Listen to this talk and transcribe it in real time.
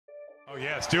Oh,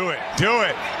 yes, do it. Do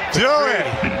it. Do it.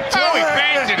 Oh, he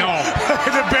bangs it home. Look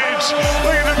at the bench.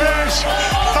 Look at the bench.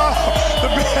 Oh,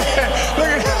 the bench. Look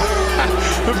at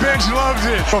the bench loves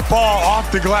it. A ball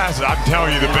off the glass. I'm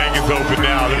telling you, the bank is open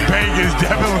now. The bank is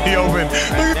definitely open.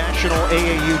 National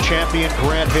AAU champion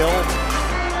Grant Hill,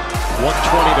 120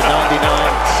 to 99.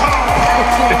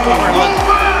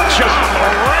 John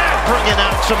Morant bringing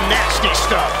out some nasty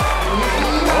stuff.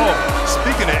 Oh,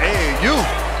 speaking of AAU,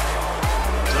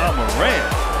 John Morant.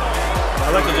 I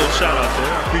like a little shout out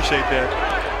there. I appreciate that.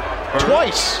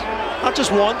 Twice, not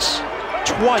just once,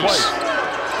 twice.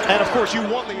 And of course, you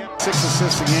won the 6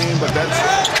 assists a game, but that's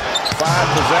 5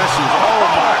 possessions. Oh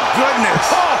my goodness!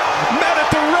 Oh, met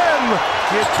at the rim.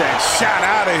 Get that shot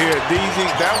out of here, DZ.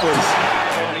 That was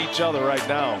on each other right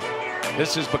now.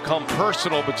 This has become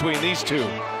personal between these two.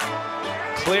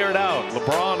 Cleared out.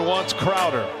 LeBron wants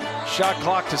Crowder. Shot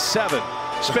clock to 7.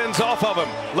 Spins off of him.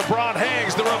 LeBron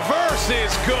hangs. The reverse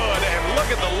is good. And look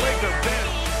at the length of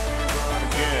bench.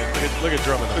 Again, look at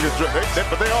Drummond. Look at Drummond.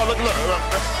 But they all look.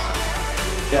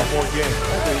 Yeah. One more game.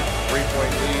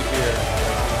 3-point lead here.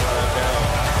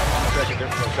 Second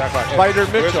difference. Shot clock. Spider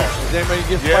Mitchell. Does anybody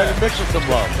give Spider Mitchell some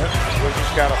love? No.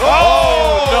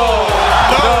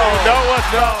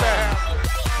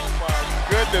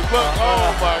 Goodness, look,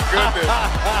 oh my goodness.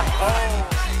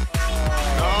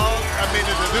 I mean,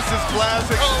 this is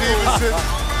classic Stevenson.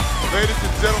 Ladies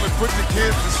and gentlemen, put your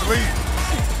kids to sleep.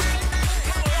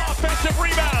 Offensive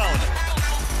rebound.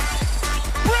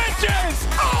 Bridges!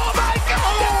 Oh my God!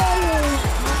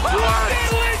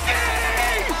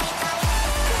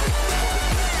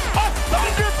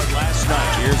 last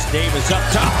night. Here's Davis up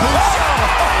top.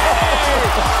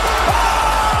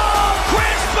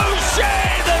 Chris Boucher,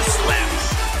 the Slims.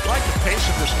 I like the pace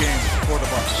of this game for the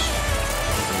Bucks.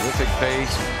 Terrific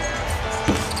pace.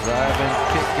 Driving,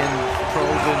 kicking,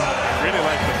 probing. I really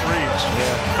like the threes.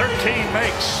 Yeah. 13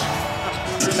 makes.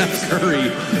 Steph Curry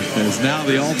is now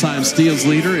the all-time steals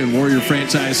leader in Warrior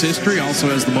franchise history. Also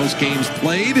has the most games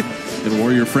played in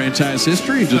Warrior franchise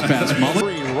history. Just past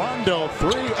Mullen. Rondo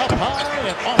 3 up high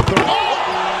and off the wall.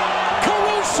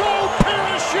 Caruso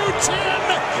parachutes in.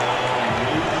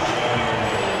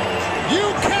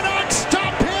 You cannot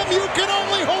stop him. You can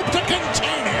only hope to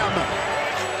contain him.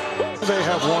 They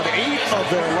have won 8 of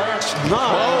their last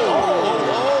 9.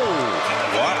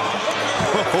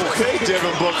 Okay,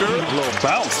 Devin Booker. A little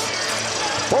bounce.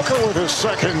 Booker with his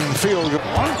second field goal.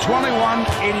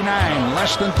 121-89,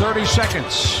 less than 30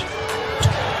 seconds.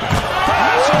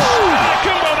 That's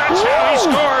how he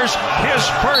scores his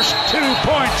first 2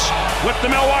 points with the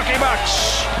Milwaukee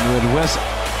Bucks. With Wes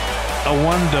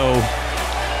Awundo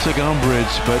took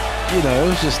umbrage, but you know, it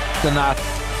was just not.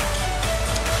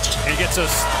 He gets a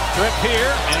strip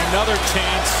here and another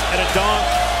chance at a dunk.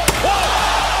 Whoa!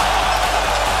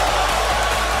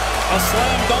 A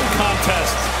slam dunk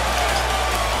contest.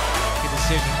 Make a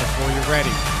decision before you're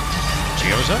ready.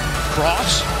 Gioza,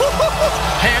 cross,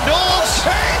 handles,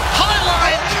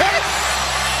 highlight.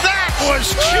 That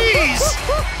was cheese.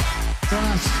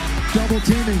 Cross, double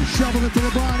teaming, shovel it to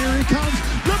LeBron. Here he comes,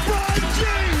 LeBron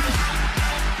James.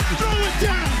 Throw it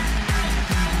down.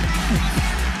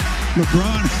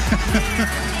 LeBron,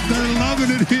 they're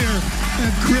loving it here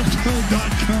at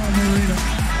Crypto.com Arena.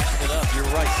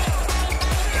 You're right.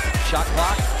 Shot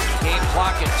clock, game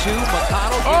clock at 2.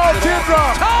 McConnell. Oh,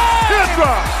 teardrop!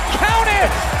 Teardrop! Count it!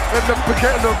 And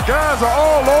the guys are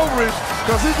all over him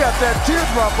because he got that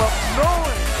teardrop up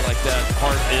knowing. Like that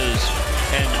part is,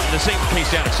 and the same case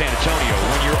down at San Antonio,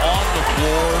 when you're on the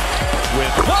floor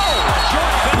with, whoa!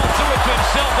 Jordan Bell threw it to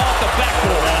himself off the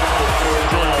backboard.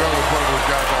 Jordan Bell was one of those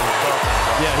guys on the top.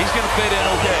 Yeah, he's going to fit in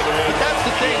okay. But that's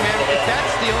the thing, man. If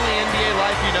that's the only NBA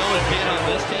life you know is being on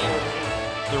this team.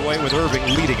 Their way with Irving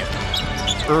leading it.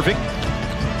 Irving,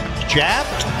 jab,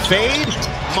 fade,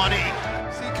 money.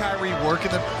 See Kyrie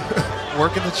working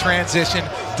the transition,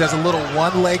 does a little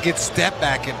one-legged step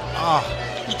back, and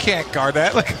you can't guard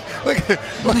that. Look,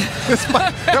 this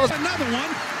that was Another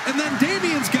one, and then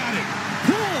Damian's got it.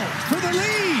 Poole for the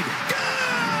lead.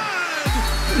 Good!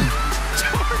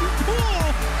 Jordan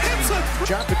Poole hits a...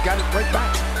 Johnson got it right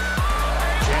back.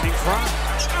 Channing front.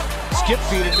 Skip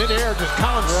feed in midair, just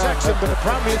Colin Sexton, but the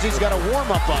problem is he's got a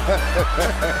warm-up on.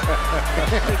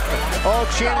 Oh,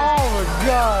 Channing. Oh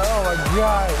my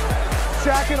God.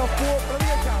 Shaq in a 4.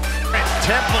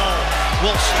 Temple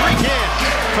will streak in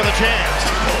for the chance.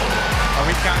 Are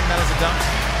we counting that as a dunk?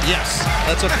 Yes,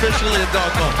 that's officially a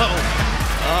dunk. Look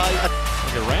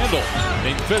at Randall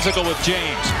being physical with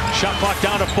James. Shot clock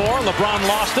down to 4. LeBron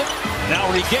lost it. Now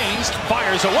regains,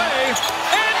 fires away,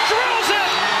 and drills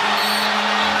it!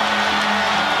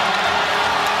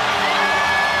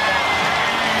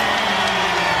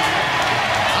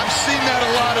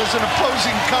 as an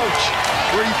opposing coach,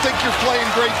 where you think you're playing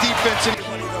great defense.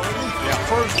 Yeah,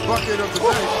 first bucket of the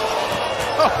day.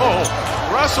 Oh,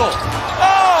 Russell.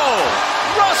 Oh,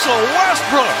 Russell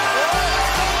Westbrook.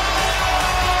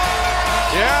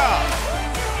 Yeah.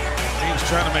 James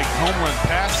trying to make home run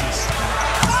passes.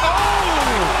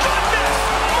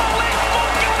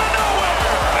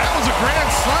 That was a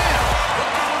grand slam.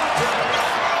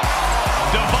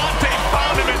 Devontae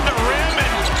found him at the rim,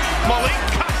 and Malik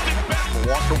cocked it back.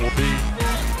 Walker will be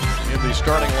in the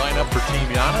starting lineup for Team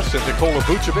Giannis, and Nikola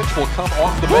Vucevic will come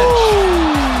off the bench.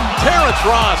 Terrence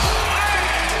Ross.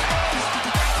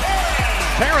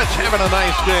 Terrence having a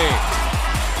nice game.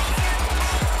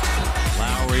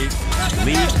 Lowry,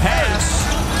 lead pass.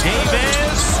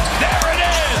 Davis, there it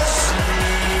is.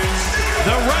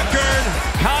 The record,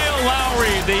 Kyle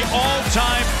Lowry, the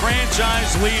all-time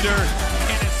franchise leader.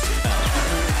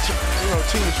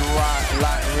 Teams rely a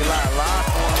lot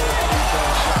on their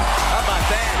three-point shot. How about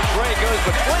that? Gray goes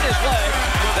between his legs,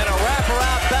 then a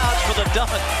wraparound bounce for the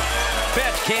Dunn.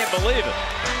 Bench can't believe it.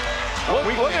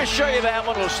 We're going to show you that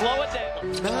one. We'll slow it down.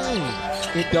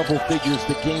 9 in double figures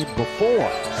the game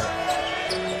before.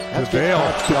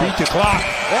 JaVale to beat the clock.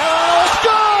 Oh, it's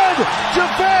good!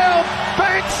 JaVale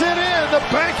banks it in. The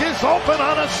bank is open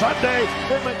on a Sunday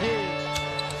for McGee.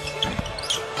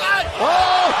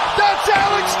 Oh, that's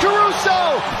Alex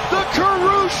Caruso! The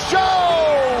Caruso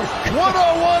Show!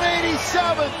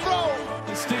 101-87 throw.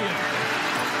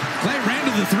 Clay ran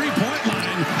to the three-point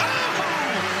line.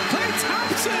 Oh! Clay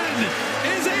Thompson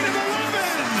is 8 of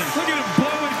 11. Look at him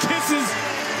blowing kisses.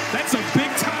 That's a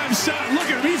big-time shot.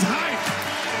 Look at him. He's hyped.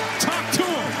 Talk to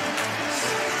him.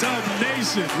 Dub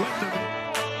Nation.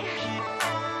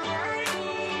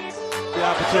 The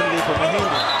opportunity for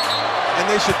Mahima. And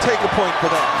they should take a point for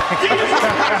that.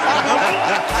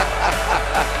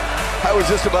 I was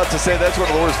just about to say that's one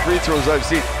of the worst free throws I've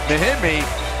seen. Mahimi,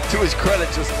 to his credit,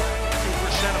 just 2%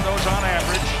 of those on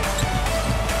average.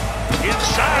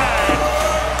 Inside,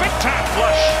 big time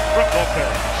flush from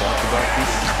Butler. Talk about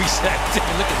these 3 seconds.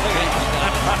 Look at that.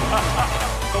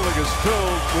 The league is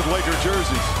filled with Laker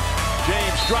jerseys.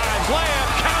 James drives, layup,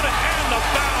 count it, and the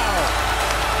foul.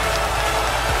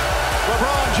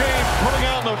 LeBron James putting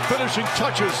on the finishing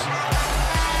touches.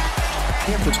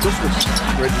 For Christmas,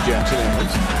 Reggie Jackson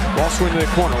Edwards. Ball swing to the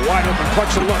corner, wide open,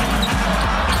 clutch and look.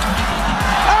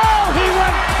 Oh, he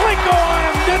went Plinko on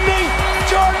him, didn't he?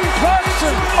 Jordan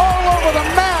Clarkson all over the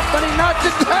map, and he knocked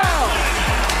it down.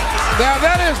 Now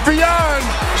that is beyond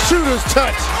shooter's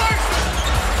touch.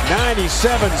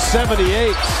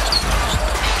 97-78.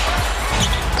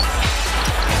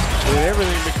 With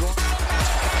everything to go.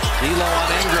 D'Lo on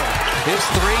Ingram. His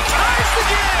three ties the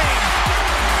game.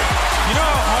 You know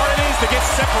how hard it is to get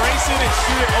separation and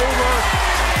shoot it over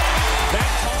that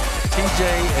tall? TJ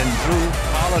and Drew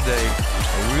Holiday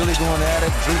are really going at it.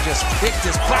 Drew just picked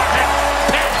his pocket.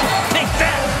 Pick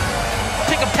that.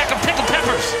 Pick 'em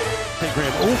peppers.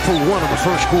 Graham 0 for 1 in the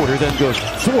first quarter, then goes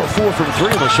 4-4 from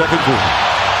 3 in the second quarter.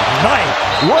 Nice.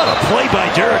 What a play by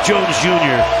Derrick Jones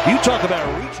Jr. You talk about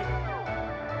reaching.